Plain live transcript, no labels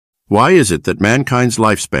Why is it that mankind's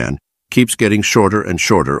lifespan keeps getting shorter and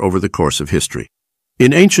shorter over the course of history?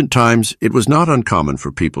 In ancient times, it was not uncommon for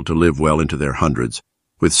people to live well into their hundreds,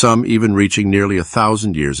 with some even reaching nearly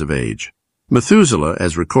 1,000 years of age. Methuselah,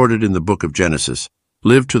 as recorded in the book of Genesis,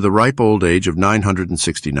 lived to the ripe old age of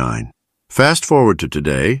 969. Fast forward to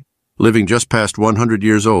today, living just past 100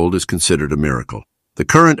 years old is considered a miracle. The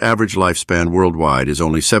current average lifespan worldwide is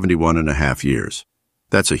only 71.5 years.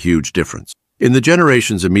 That's a huge difference. In the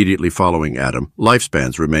generations immediately following Adam,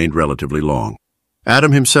 lifespans remained relatively long.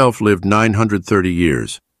 Adam himself lived 930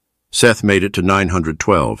 years. Seth made it to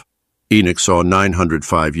 912. Enoch saw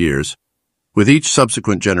 905 years. With each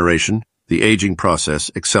subsequent generation, the aging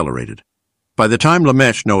process accelerated. By the time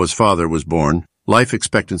Lamech, Noah's father, was born, life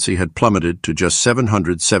expectancy had plummeted to just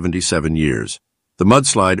 777 years. The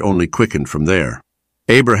mudslide only quickened from there.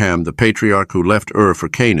 Abraham, the patriarch who left Ur for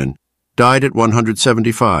Canaan, died at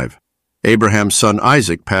 175. Abraham's son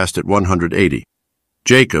Isaac passed at 180.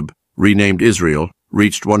 Jacob, renamed Israel,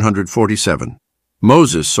 reached 147.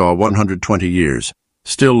 Moses saw 120 years,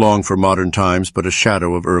 still long for modern times but a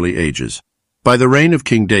shadow of early ages. By the reign of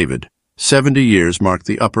King David, 70 years marked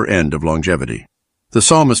the upper end of longevity. The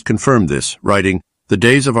psalmist confirmed this, writing, "The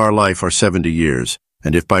days of our life are 70 years,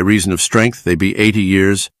 and if by reason of strength they be 80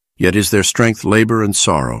 years, yet is their strength labor and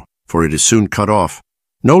sorrow, for it is soon cut off."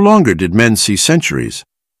 No longer did men see centuries.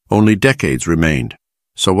 Only decades remained.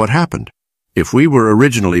 So what happened? If we were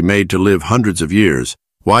originally made to live hundreds of years,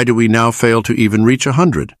 why do we now fail to even reach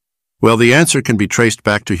 100? Well, the answer can be traced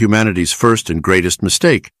back to humanity's first and greatest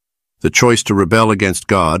mistake, the choice to rebel against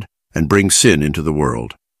God and bring sin into the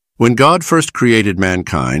world. When God first created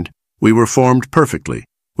mankind, we were formed perfectly,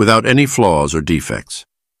 without any flaws or defects.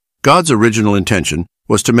 God's original intention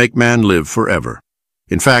was to make man live forever.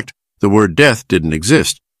 In fact, the word death didn't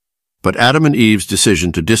exist. But Adam and Eve's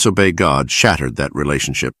decision to disobey God shattered that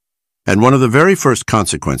relationship. And one of the very first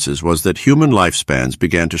consequences was that human lifespans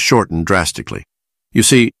began to shorten drastically. You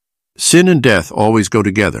see, sin and death always go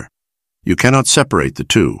together. You cannot separate the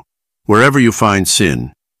two. Wherever you find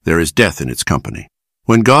sin, there is death in its company.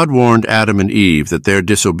 When God warned Adam and Eve that their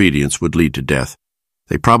disobedience would lead to death,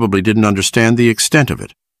 they probably didn't understand the extent of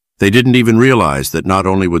it. They didn't even realize that not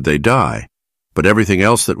only would they die, but everything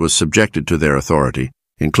else that was subjected to their authority,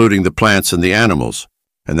 including the plants and the animals,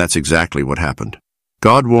 and that's exactly what happened.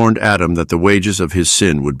 God warned Adam that the wages of his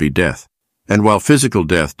sin would be death, and while physical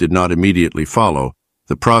death did not immediately follow,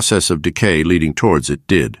 the process of decay leading towards it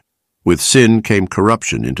did. With sin came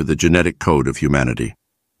corruption into the genetic code of humanity.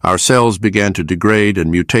 Our cells began to degrade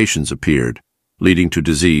and mutations appeared, leading to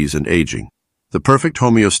disease and aging. The perfect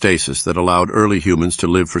homeostasis that allowed early humans to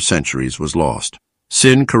live for centuries was lost.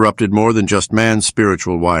 Sin corrupted more than just man's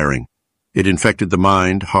spiritual wiring. It infected the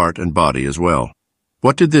mind, heart, and body as well.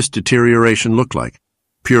 What did this deterioration look like?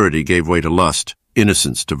 Purity gave way to lust,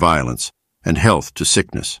 innocence to violence, and health to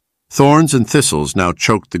sickness. Thorns and thistles now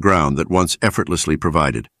choked the ground that once effortlessly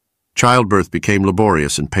provided. Childbirth became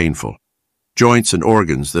laborious and painful. Joints and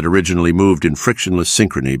organs that originally moved in frictionless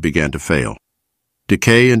synchrony began to fail.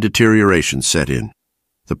 Decay and deterioration set in.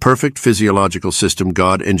 The perfect physiological system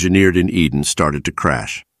God engineered in Eden started to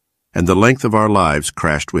crash, and the length of our lives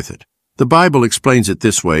crashed with it. The Bible explains it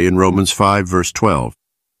this way in Romans 5, verse 12.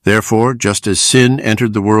 Therefore, just as sin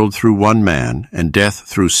entered the world through one man, and death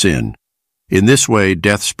through sin, in this way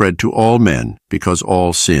death spread to all men, because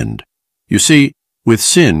all sinned. You see, with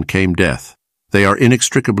sin came death. They are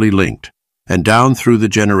inextricably linked, and down through the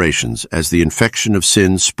generations, as the infection of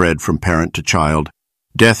sin spread from parent to child,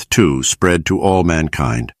 death too spread to all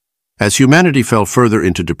mankind. As humanity fell further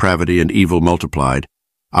into depravity and evil multiplied,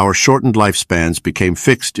 our shortened lifespans became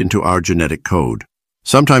fixed into our genetic code.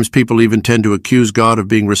 Sometimes people even tend to accuse God of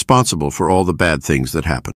being responsible for all the bad things that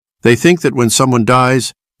happen. They think that when someone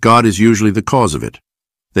dies, God is usually the cause of it.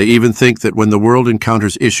 They even think that when the world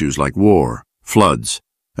encounters issues like war, floods,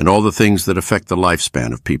 and all the things that affect the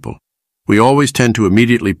lifespan of people, we always tend to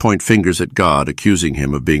immediately point fingers at God, accusing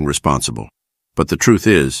him of being responsible. But the truth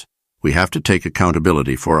is, we have to take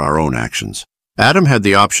accountability for our own actions. Adam had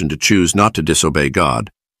the option to choose not to disobey God,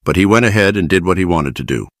 but he went ahead and did what he wanted to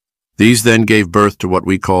do. These then gave birth to what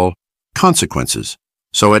we call consequences.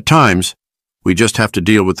 So at times, we just have to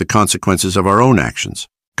deal with the consequences of our own actions.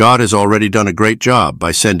 God has already done a great job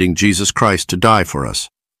by sending Jesus Christ to die for us.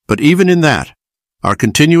 But even in that, our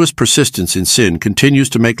continuous persistence in sin continues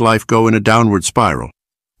to make life go in a downward spiral.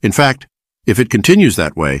 In fact, if it continues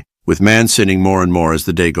that way, with man sinning more and more as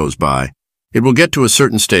the day goes by, it will get to a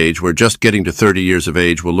certain stage where just getting to 30 years of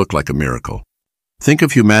age will look like a miracle. Think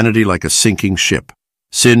of humanity like a sinking ship.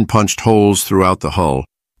 Sin punched holes throughout the hull,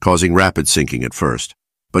 causing rapid sinking at first.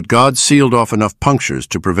 but God sealed off enough punctures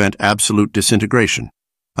to prevent absolute disintegration.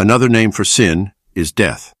 Another name for sin is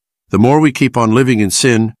death. The more we keep on living in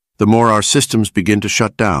sin, the more our systems begin to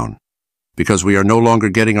shut down, because we are no longer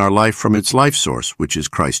getting our life from its life source, which is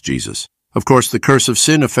Christ Jesus. Of course, the curse of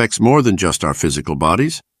sin affects more than just our physical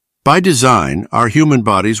bodies. By design, our human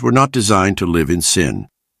bodies were not designed to live in sin.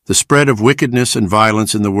 The spread of wickedness and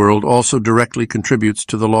violence in the world also directly contributes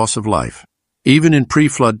to the loss of life. Even in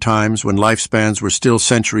pre-flood times, when lifespans were still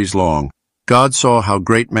centuries long, God saw how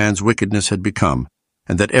great man's wickedness had become,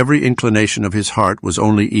 and that every inclination of his heart was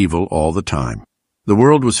only evil all the time. The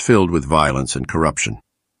world was filled with violence and corruption.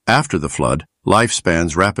 After the flood,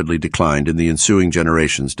 lifespans rapidly declined in the ensuing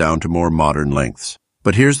generations down to more modern lengths.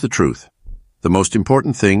 But here's the truth. The most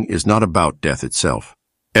important thing is not about death itself.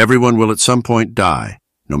 Everyone will at some point die,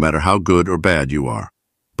 no matter how good or bad you are.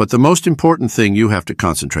 But the most important thing you have to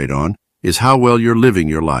concentrate on is how well you're living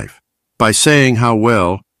your life. By saying how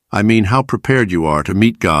well, I mean how prepared you are to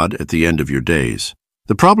meet God at the end of your days.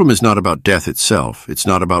 The problem is not about death itself. It's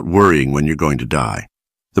not about worrying when you're going to die.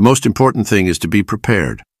 The most important thing is to be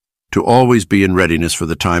prepared, to always be in readiness for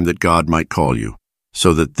the time that God might call you,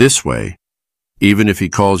 so that this way, even if He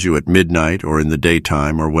calls you at midnight or in the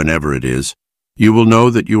daytime or whenever it is, you will know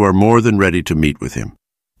that you are more than ready to meet with Him.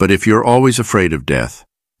 But if you're always afraid of death,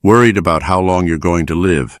 worried about how long you're going to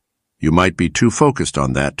live, you might be too focused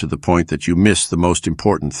on that to the point that you miss the most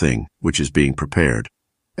important thing, which is being prepared.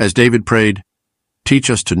 As David prayed, "Teach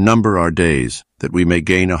us to number our days, that we may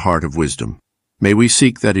gain a heart of wisdom." May we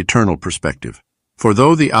seek that eternal perspective. For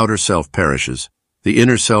though the outer self perishes, the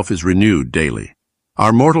inner self is renewed daily.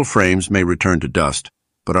 Our mortal frames may return to dust,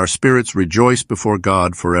 but our spirits rejoice before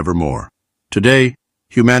God forevermore. Today,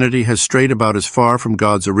 humanity has strayed about as far from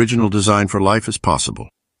God's original design for life as possible.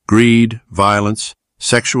 Greed, violence,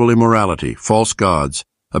 sexual immorality, false gods,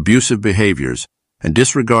 abusive behaviors, and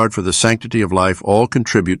disregard for the sanctity of life all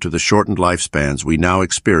contribute to the shortened lifespans we now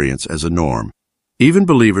experience as a norm. Even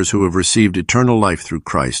believers who have received eternal life through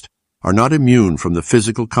Christ are not immune from the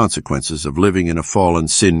physical consequences of living in a fallen,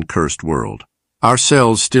 sin-cursed world. Our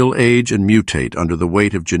cells still age and mutate under the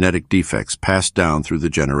weight of genetic defects passed down through the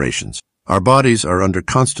generations. Our bodies are under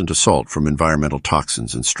constant assault from environmental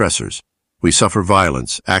toxins and stressors. We suffer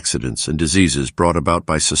violence, accidents, and diseases brought about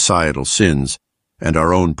by societal sins and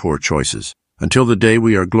our own poor choices. Until the day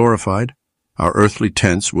we are glorified, our earthly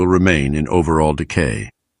tents will remain in overall decay.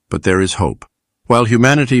 But there is hope. While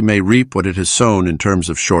humanity may reap what it has sown in terms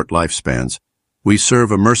of short lifespans, we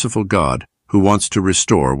serve a merciful God who wants to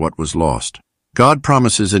restore what was lost. God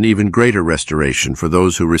promises an even greater restoration for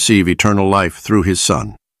those who receive eternal life through His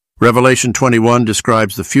Son. Revelation 21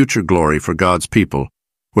 describes the future glory for God's people,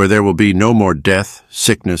 where there will be no more death,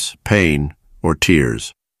 sickness, pain, or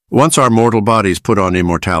tears. Once our mortal bodies put on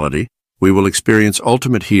immortality, we will experience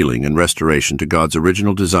ultimate healing and restoration to God's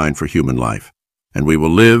original design for human life, and we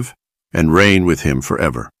will live and reign with Him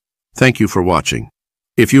forever. Thank you for watching.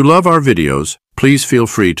 If you love our videos, please feel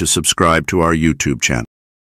free to subscribe to our YouTube channel.